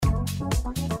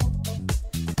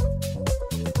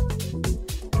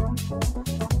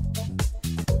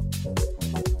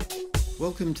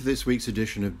Welcome to this week's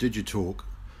edition of Digitalk.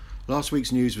 Last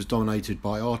week's news was dominated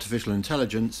by artificial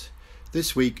intelligence.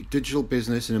 This week, digital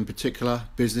business and in particular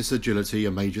business agility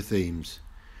are major themes.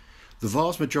 The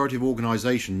vast majority of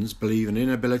organisations believe an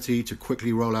inability to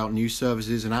quickly roll out new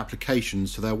services and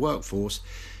applications to their workforce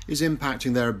is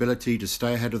impacting their ability to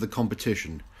stay ahead of the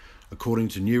competition, according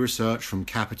to new research from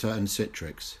Capita and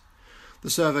Citrix. The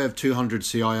survey of 200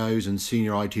 CIOs and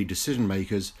senior IT decision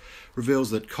makers reveals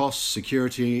that costs,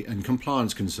 security and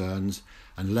compliance concerns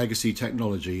and legacy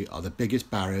technology are the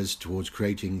biggest barriers towards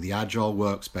creating the agile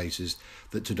workspaces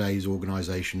that today's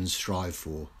organisations strive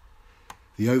for.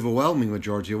 The overwhelming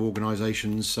majority of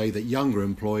organisations say that younger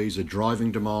employees are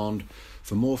driving demand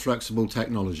for more flexible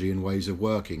technology and ways of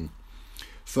working.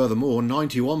 Furthermore,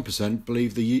 91%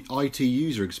 believe the IT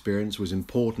user experience was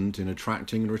important in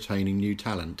attracting and retaining new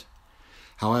talent.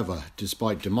 However,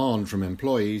 despite demand from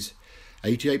employees,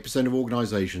 88% of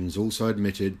organisations also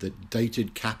admitted that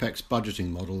dated CapEx budgeting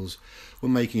models were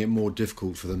making it more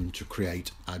difficult for them to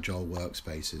create agile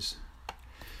workspaces.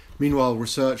 Meanwhile,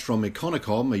 research from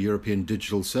Econocom, a European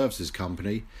digital services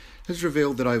company, has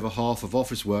revealed that over half of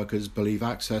office workers believe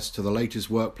access to the latest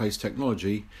workplace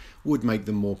technology would make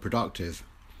them more productive.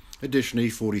 Additionally,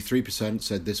 43%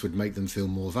 said this would make them feel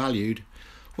more valued,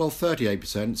 while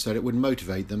 38% said it would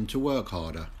motivate them to work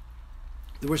harder.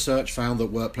 The research found that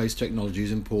workplace technology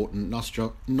is important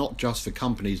not just for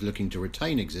companies looking to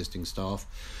retain existing staff,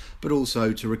 but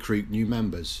also to recruit new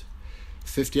members.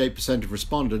 58% of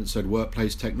respondents said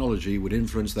workplace technology would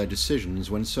influence their decisions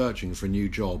when searching for a new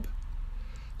job.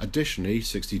 Additionally,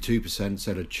 62%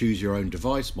 said a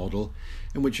choose-your-own-device model,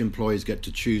 in which employees get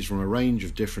to choose from a range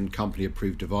of different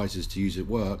company-approved devices to use at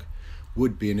work,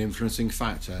 would be an influencing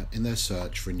factor in their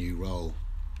search for a new role.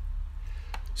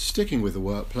 Sticking with the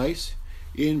workplace,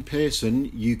 Pearson,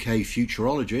 UK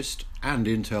Futurologist, and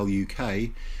Intel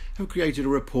UK have created a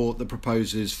report that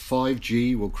proposes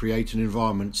 5G will create an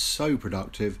environment so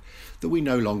productive that we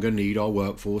no longer need our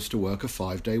workforce to work a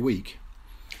 5-day week.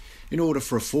 In order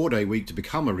for a 4-day week to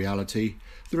become a reality,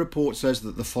 the report says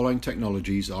that the following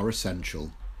technologies are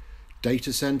essential: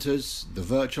 data centres, the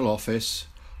virtual office,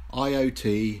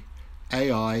 IoT,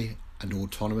 AI and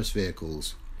autonomous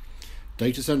vehicles.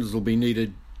 Data centres will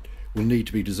need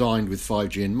to be designed with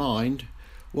 5G in mind,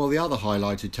 while the other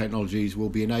highlighted technologies will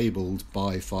be enabled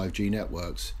by 5G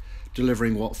networks,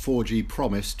 delivering what 4G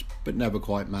promised but never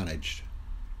quite managed.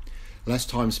 Less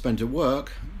time spent at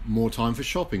work, more time for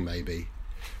shopping maybe.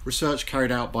 Research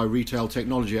carried out by retail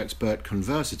technology expert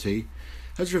Conversity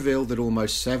has revealed that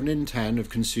almost 7 in 10 of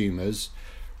consumers,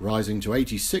 rising to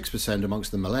 86%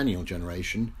 amongst the millennial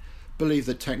generation, believe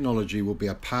that technology will be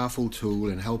a powerful tool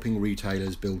in helping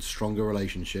retailers build stronger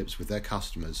relationships with their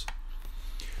customers.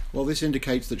 While this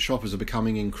indicates that shoppers are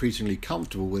becoming increasingly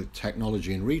comfortable with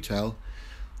technology in retail,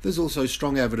 there's also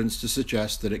strong evidence to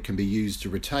suggest that it can be used to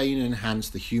retain and enhance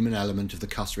the human element of the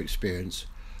customer experience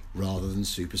rather than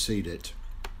supersede it.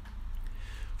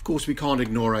 Of course, we can't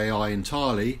ignore AI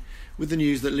entirely, with the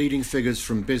news that leading figures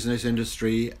from business,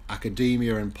 industry,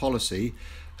 academia and policy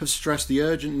have stressed the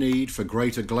urgent need for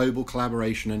greater global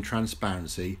collaboration and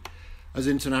transparency as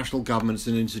international governments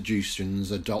and institutions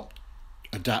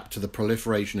adapt to the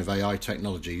proliferation of AI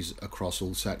technologies across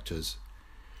all sectors.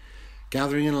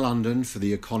 Gathering in London for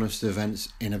the Economist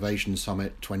Events Innovation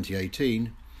Summit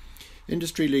 2018,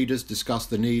 industry leaders discussed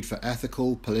the need for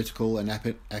ethical, political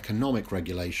and economic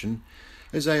regulation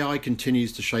as AI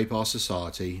continues to shape our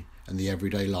society and the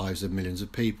everyday lives of millions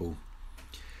of people.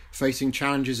 Facing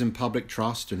challenges in public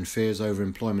trust and fears over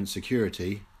employment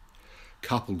security,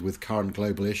 coupled with current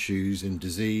global issues in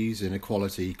disease,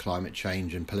 inequality, climate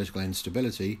change and political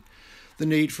instability, the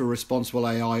need for responsible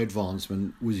AI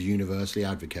advancement was universally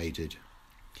advocated.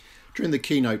 During the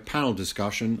keynote panel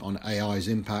discussion on AI's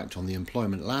impact on the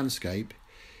employment landscape,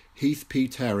 Heath P.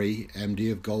 Terry,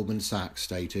 MD of Goldman Sachs,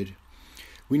 stated,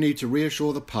 "We need to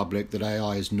reassure the public that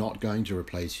AI is not going to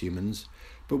replace humans,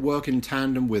 but work in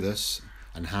tandem with us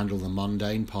and handle the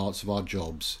mundane parts of our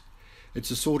jobs.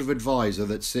 It's a sort of advisor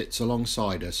that sits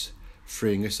alongside us,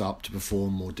 freeing us up to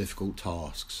perform more difficult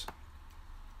tasks."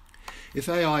 If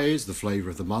AI is the flavour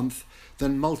of the month,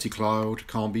 then multi-cloud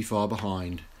can't be far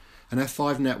behind, and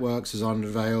F5 Networks has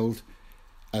unveiled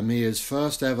EMEA's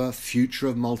first ever Future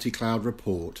of Multi-Cloud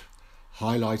report,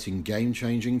 highlighting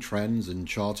game-changing trends and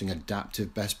charting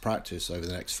adaptive best practice over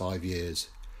the next 5 years.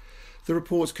 The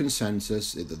report's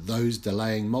consensus is that those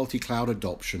delaying multi-cloud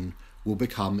adoption will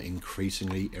become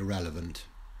increasingly irrelevant.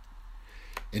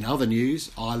 In other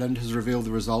news, Ireland has revealed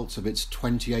the results of its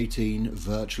 2018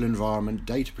 Virtual Environment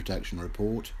Data Protection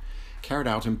Report, carried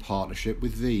out in partnership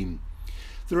with Veeam.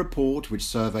 The report, which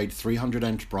surveyed 300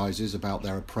 enterprises about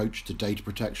their approach to data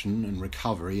protection and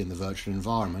recovery in the virtual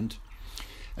environment,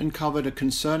 uncovered a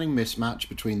concerning mismatch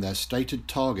between their stated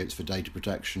targets for data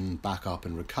protection, backup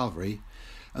and recovery,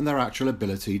 and their actual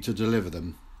ability to deliver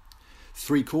them.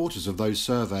 3/4 of those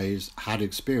surveys had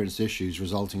experienced issues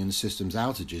resulting in systems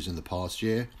outages in the past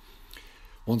year.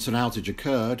 Once an outage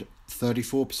occurred,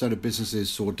 34% of businesses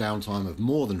saw downtime of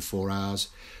more than 4 hours,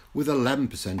 with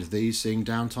 11% of these seeing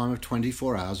downtime of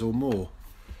 24 hours or more.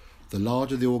 The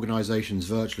larger the organisation's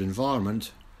virtual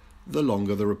environment, the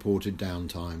longer the reported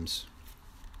downtimes.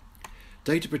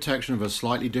 Data protection of a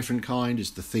slightly different kind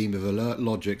is the theme of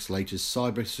AlertLogic's latest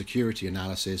cybersecurity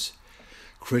analysis,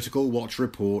 Critical Watch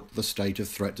Report, The State of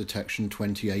Threat Detection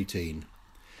 2018,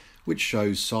 which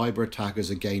shows cyber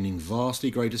attackers are gaining vastly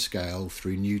greater scale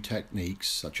through new techniques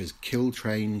such as kill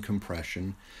chain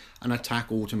compression and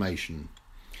attack automation,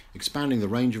 expanding the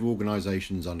range of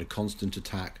organisations under constant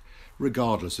attack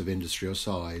regardless of industry or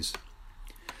size.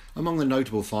 Among the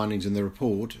notable findings in the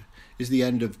report is the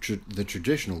end of the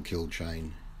traditional kill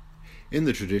chain. In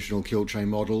the traditional kill chain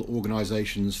model,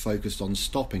 organisations focused on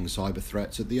stopping cyber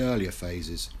threats at the earlier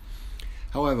phases.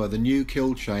 However, the new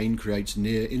kill chain creates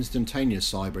near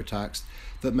instantaneous cyber attacks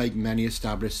that make many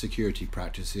established security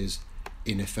practices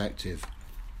ineffective.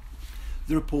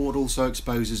 The report also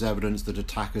exposes evidence that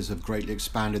attackers have greatly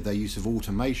expanded their use of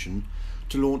automation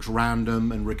to launch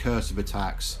random and recursive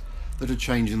attacks that are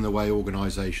changing the way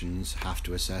organisations have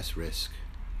to assess risk.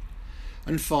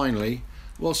 And finally,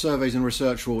 while surveys and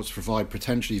research reports provide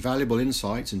potentially valuable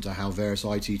insights into how various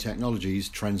IT technologies,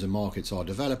 trends and markets are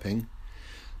developing,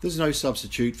 there's no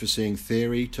substitute for seeing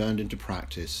theory turned into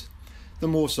practice, the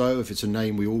more so if it's a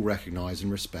name we all recognise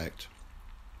and respect.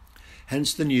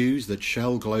 Hence the news that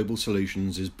Shell Global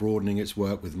Solutions is broadening its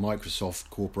work with Microsoft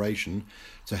Corporation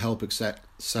to help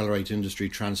accelerate industry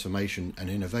transformation and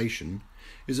innovation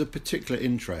is of particular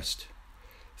interest.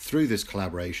 Through this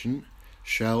collaboration,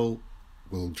 Shell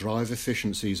will drive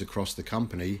efficiencies across the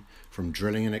company from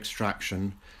drilling and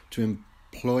extraction to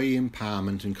employee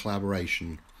empowerment and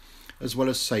collaboration, as well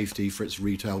as safety for its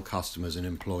retail customers and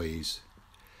employees.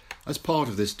 As part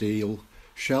of this deal,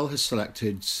 Shell has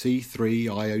selected C3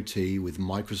 IoT with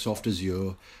Microsoft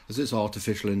Azure as its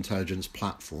artificial intelligence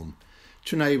platform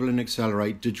to enable and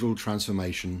accelerate digital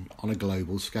transformation on a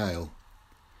global scale.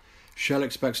 Shell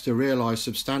expects to realise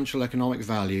substantial economic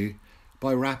value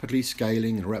by rapidly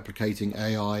scaling and replicating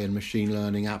AI and machine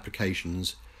learning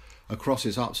applications across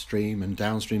its upstream and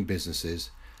downstream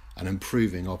businesses and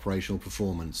improving operational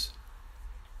performance.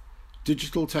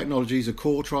 Digital technologies are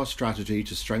core to our strategy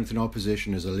to strengthen our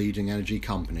position as a leading energy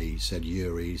company, said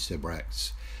Yuri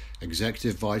Sebrechts,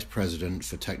 Executive Vice President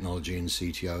for Technology and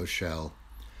CTO of Shell.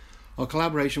 Our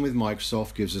collaboration with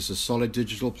Microsoft gives us a solid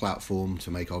digital platform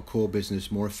to make our core business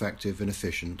more effective and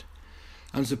efficient,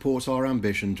 and supports our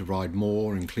ambition to provide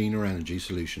more and cleaner energy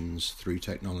solutions through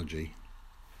technology.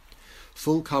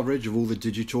 Full coverage of all the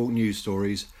Digitalk news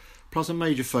stories, plus a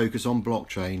major focus on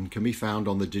blockchain, can be found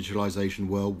on the Digitalisation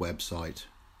World website.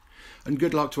 And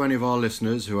good luck to any of our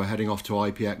listeners who are heading off to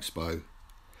IP Expo.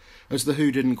 As the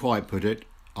Who didn't quite put it,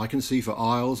 I can see for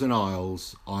aisles and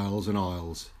aisles, aisles and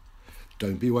aisles.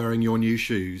 Don't be wearing your new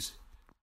shoes.